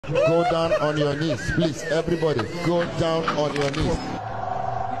Go down on your knees, please. Everybody, go down on your knees.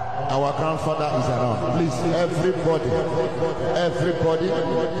 Our grandfather is around. Please, everybody,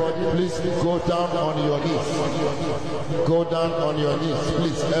 please go down on your knees. Go down on your knees,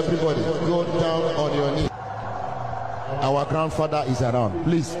 please. Everybody, go down on your knees. Our grandfather is around.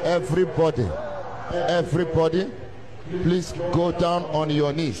 Please, everybody, please go down on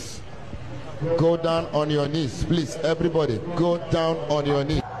your knees. Go down on your knees, please. Everybody, go down on your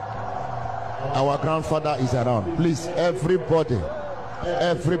knees. Our grandfather is around. Please, everybody,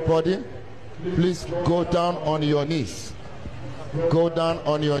 please go down on your knees. Go down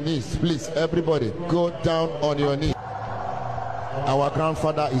on your knees, please. Everybody, go down on your knees. Our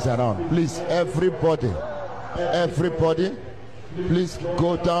grandfather is around. Please, everybody, please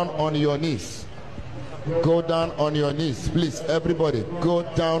go down on your knees. Go down on your knees, please. Everybody, go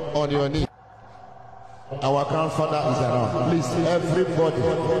down on your knees. Our grandfather is around. Please, everybody,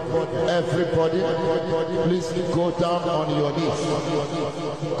 please go down on your knees.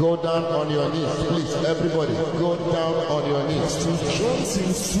 Go down on your knees, please. Everybody, go down on your knees.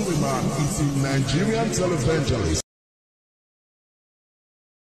 Suleman is a Nigerian televangelist.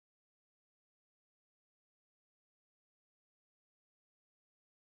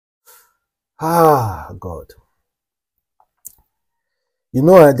 Ah, God. You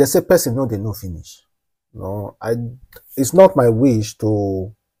know, they say person know they no finish. No, it's not my wish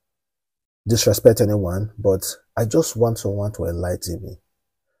to disrespect anyone, but I just want someone to enlighten me.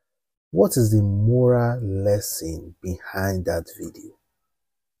 What is the moral lesson behind that video?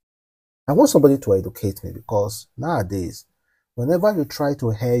 I want somebody to educate me, because nowadays, whenever you try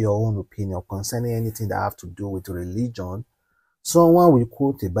to hear your own opinion concerning anything that have to do with religion, someone will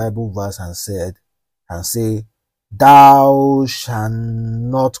quote a Bible verse and say, "Thou shalt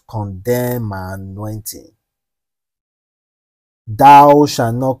not condemn my anointing. Thou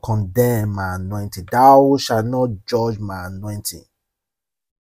shalt not condemn my anointing. Thou shalt not judge my anointing."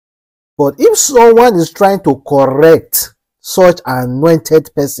 But if someone is trying to correct such an anointed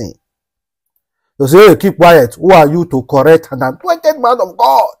person, they say, "Hey, keep quiet. Who are you to correct an anointed man of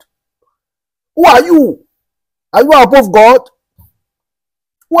God? Who are you? Are you above God?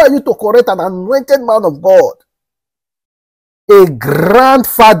 Who are you to correct an anointed man of God? A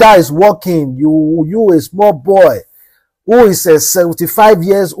grandfather is walking. You a small boy who is 75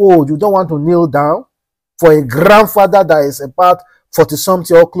 years old. You don't want to kneel down for a grandfather that is about 40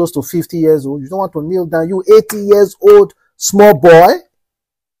 something or close to 50 years old. You don't want to kneel down. You 80 years old small boy.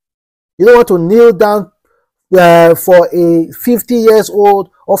 You don't want to kneel down for a 50 years old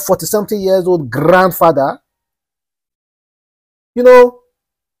or 40 something years old grandfather. You know,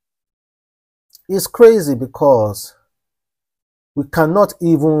 it's crazy, because we cannot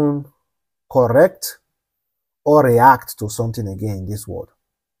even correct or react to something again in this world.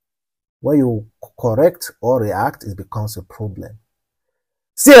 When you correct or react, it becomes a problem.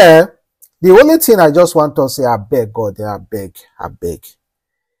 See, the only thing I just want to say, I beg God, I beg.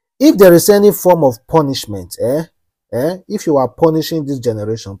 If there is any form of punishment, if you are punishing this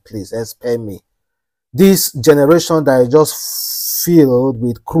generation, please spare me. This generation that is just filled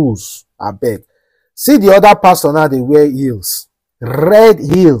with cruise, I beg. See the other pastor now, they wear heels. Red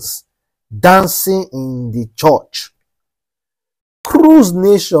heels, dancing in the church. Cruise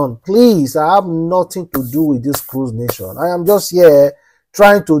nation, please. I have nothing to do with this cruise nation. I am just here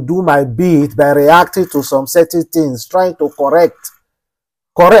trying to do my bit by reacting to some certain things, trying to correct.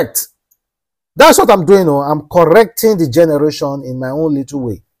 That's what I'm doing. I'm correcting the generation in my own little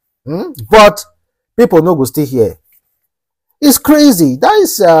way. But people no go stay here. It's crazy. That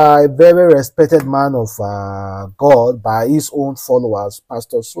is a very respected man of God by his own followers,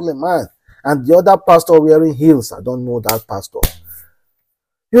 Pastor Suleman. And the other pastor wearing heels, I don't know that pastor.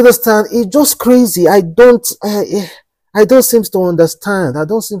 You understand? It's just crazy. I don't seem to understand. I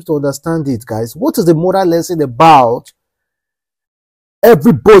don't seem to understand it, guys. What is the moral lesson about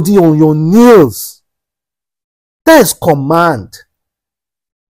everybody on your knees? That is command.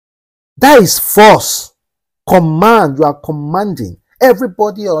 That is force. Command. You are commanding.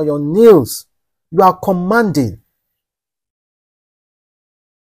 Everybody on your knees. You are commanding.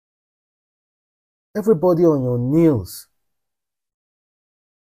 Everybody on your knees.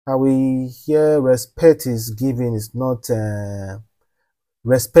 How we hear respect is given is not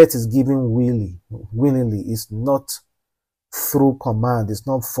respect is given willingly. It's not through command. It's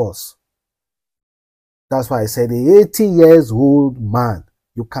not force. That's why I said the 80 years old man.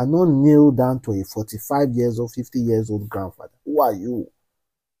 You cannot kneel down to a 45 years old, 50 years old grandfather. Who are you?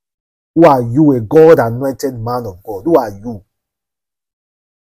 Who are you, a God anointed man of God? Who are you?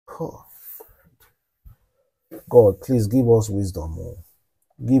 Oh. God, please give us wisdom.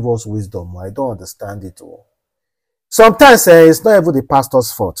 Give us wisdom. I don't understand it all. Sometimes it's not even the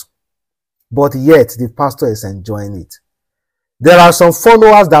pastor's fault, but yet the pastor is enjoying it. There are some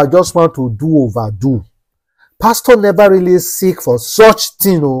followers that just want to overdo. Pastor never really seek for such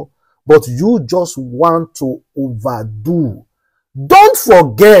thing, but you just want to overdo. Don't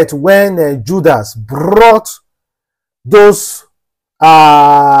forget when Judas brought those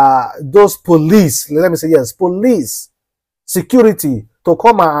police, let me say yes, police, security to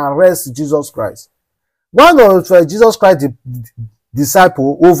come and arrest Jesus Christ. One of Jesus Christ's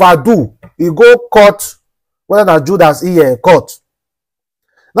disciple overdo. He go cut whether Judas ear cut.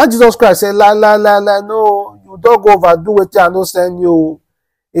 Now Jesus Christ say, no, you don't go overdo it, I no send you.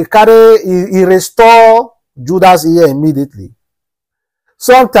 He restore Judas ear immediately.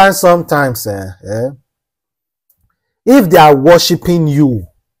 Sometimes, if they are worshiping you,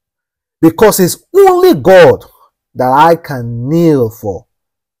 because it's only God that I can kneel for.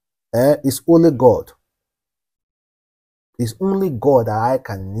 It's only God. It's only God that I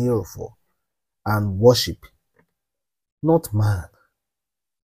can kneel for and worship. Not man.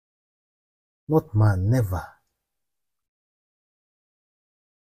 Not man, never.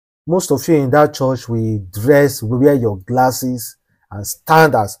 Most of you in that church will dress, will wear your glasses and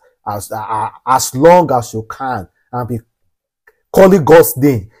stand as long as you can and be calling God's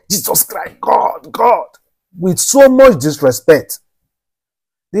name. Jesus Christ, God, God. With so much disrespect.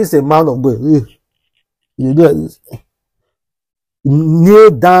 This is a man of God. You do this.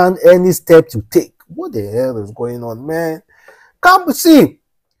 Kneel down any step you take. What the hell is going on, man? Come see.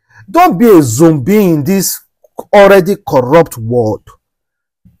 Don't be a zombie in this already corrupt world.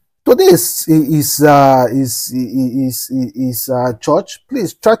 Today is church.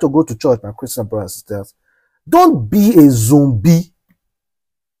 Please try to go to church, my Christian brothers and sisters. Don't be a zombie.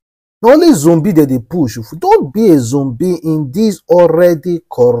 The only zombie that they push. Don't be a zombie in this already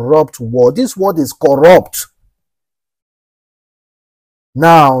corrupt world. This world is corrupt.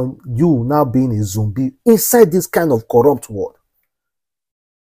 Now, you now being a zombie inside this kind of corrupt world.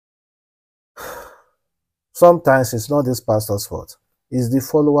 Sometimes it's not this pastor's fault. It's the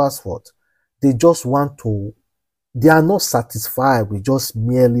followers' fault. They just want to, they are not satisfied with just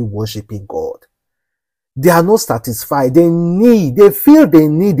merely worshiping God. They are not satisfied. They feel they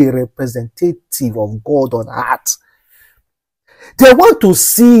need a representative of God on earth. They want to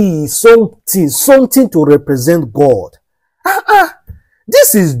see something to represent God.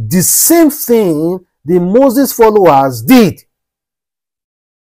 This is the same thing the Moses followers did.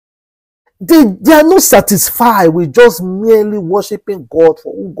 They are not satisfied with just merely worshiping God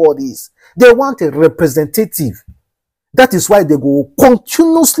for who God is. They want a representative. That is why they go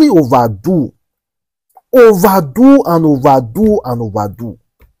continuously overdo. Overdo and overdo and overdo.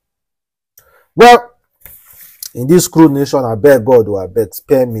 Well, in this crude nation, I beg God, I beg,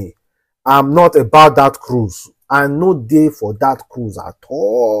 spare me. I'm not about that cruise. I'm not there for that cruise at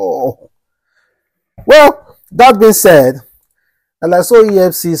all. Well, that being said, and I saw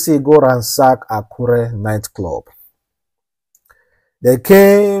EFCC go ransack Akure nightclub. They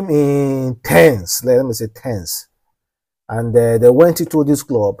came in tens, let me say tens, and they went into this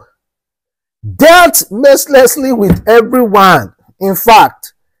club, dealt mercilessly with everyone. In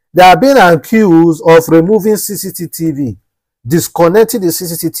fact, they are being accused of removing CCTV, disconnecting the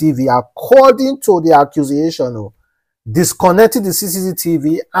CCTV according to the accusation, disconnecting the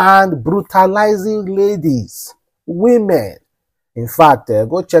CCTV and brutalizing ladies, women. In fact,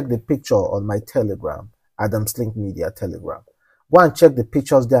 go check the picture on my Telegram, adamslinkmedia Telegram. Go and check the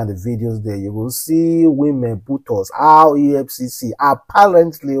pictures there and the videos there. You will see women, butos, how EFCC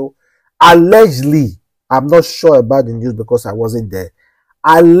apparently, allegedly, I'm not sure about the news because I wasn't there.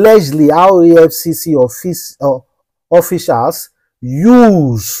 Allegedly, how EFCC officials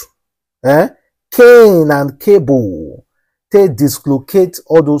use cane and cable to dislocate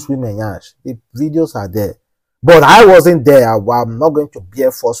all those women. The videos are there. But I wasn't there. I'm not going to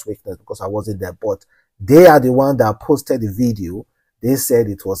bear false witness because I wasn't there. But they are the one that posted the video. They said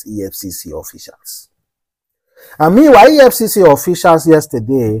it was EFCC officials. And meanwhile, EFCC officials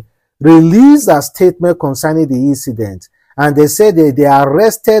yesterday released a statement concerning the incident. And they said they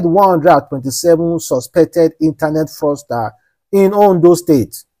arrested 127 suspected internet fraudsters in Ondo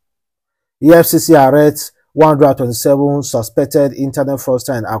State. EFCC arrests 127 suspected internet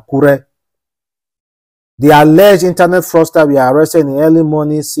fraudsters in Akure. The alleged internet fraudster were arrested in early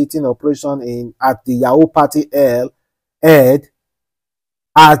morning sitting operation at the Yahoo Party head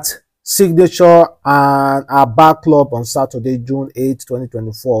at Signature and Abba Club on Saturday, June 8,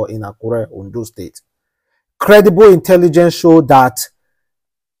 2024 in Akure, Ondo State. Credible intelligence showed that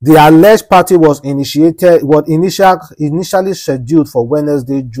The alleged party was initially scheduled for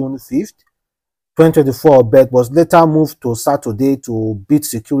Wednesday, June 5th, 2024, but was later moved to Saturday to beat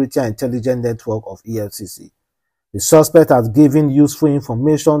security and intelligence network of EFCC. The suspect has given useful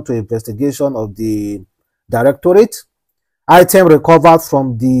information to investigation of the directorate. Items recovered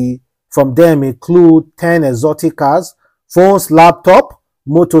from them include 10 exotic cars, phones, laptop,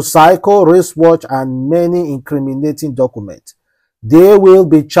 motorcycle, wristwatch, and many incriminating documents. They will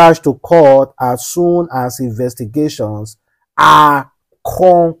be charged to court as soon as investigations are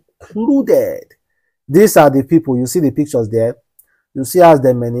concluded. These are the people. You see the pictures there. You see as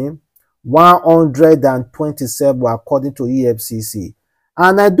the many 127 according to EFCC.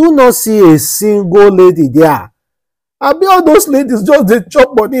 And I do not see a single lady there. I mean, all those ladies just they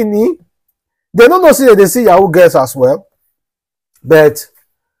chop money. They don't see that they see Yahoo girls as well. But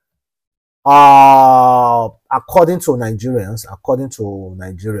according to Nigerians,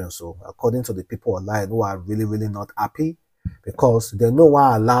 so according to the people online who are really, really not happy because they know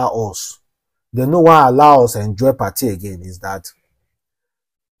why allow us enjoy party again is that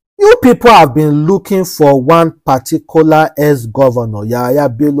you people have been looking for one particular ex-governor, Yahaya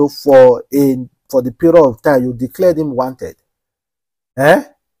Bello, for the period of time you declared him wanted.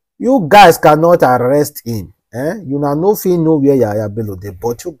 You guys cannot arrest him. You know nothing know where Yahaya Bello did,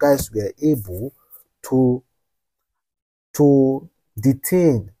 but you guys were able to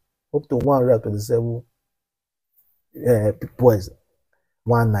detain up to 127 boys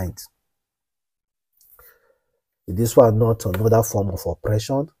one night. This was not another form of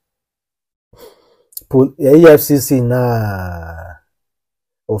oppression. EFCC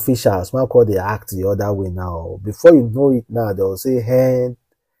officials might call they act the other way now. Before you know it now, they will say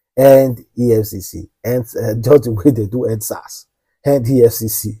end EFCC, and just the way they do end SARS, end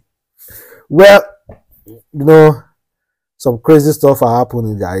EFCC. Well, you know, some crazy stuff are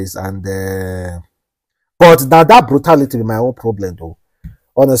happening, guys, and but now that brutality is my own problem, though.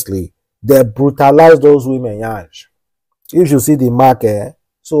 Honestly, they brutalize those women. Yanj. If you see the mark,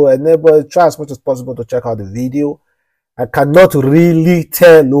 so enable try as much as possible to check out the video. I cannot really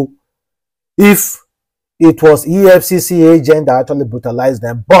tell if it was EFCC agent that actually brutalized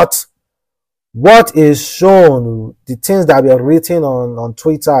them, but what is shown, the things that were written on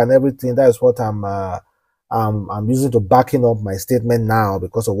Twitter and everything, that is what I'm using to backing up my statement now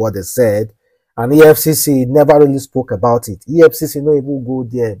because of what they said. And EFCC never really spoke about it. EFCC no even go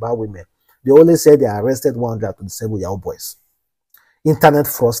there about women. They only said they arrested 127 Yahoo boys. Internet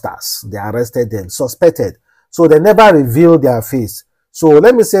fraudsters. They arrested them, suspected. So they never revealed their face. So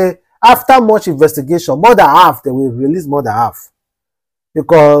let me say, after much investigation, more than half, they will release more than half.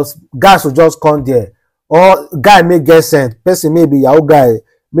 Because guys will just come there. Or guy may get sent. Person may be Yahoo guy.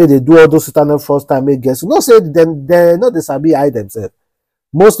 May they do all those internet fraudsters, may get sent. No say they not they sabi hide themselves.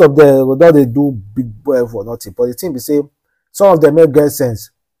 Most of them, although they do big boy for nothing. But the thing be say, some of them may get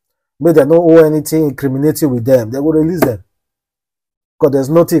sense. May they not owe anything incriminating with them. They will release them. Because there's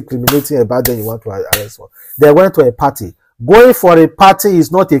nothing incriminating about them you want to arrest for. They went to a party. Going for a party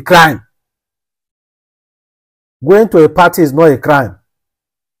is not a crime. Going to a party is not a crime.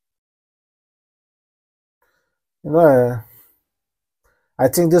 You know, I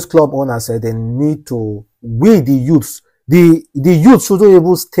think this club owner said they need to, we the youths, the youth shouldn't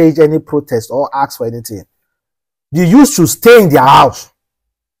even stage any protest or ask for anything. The youth should stay in their house.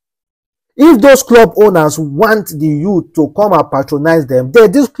 If those club owners want the youth to come and patronize them,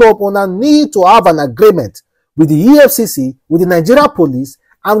 then this club owner need to have an agreement with the EFCC, with the Nigeria police,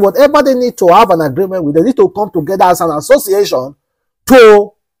 and whatever they need to have an agreement with, they need to come together as an association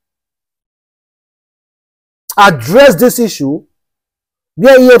to address this issue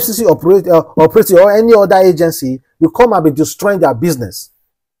where EFCC operating or any other agency will come and be destroying their business.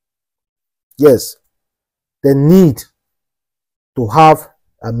 Yes, they need to have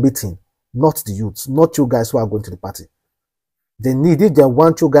a meeting. Not the youths, not you guys who are going to the party. They need it, they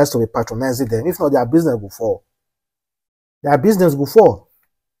want you guys to be patronizing them. If not, their business will fall. Their business will fall.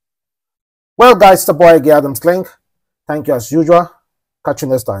 Well, guys, it's the boy, Adamslink. Thank you as usual. Catch you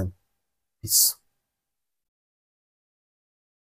next time. Peace.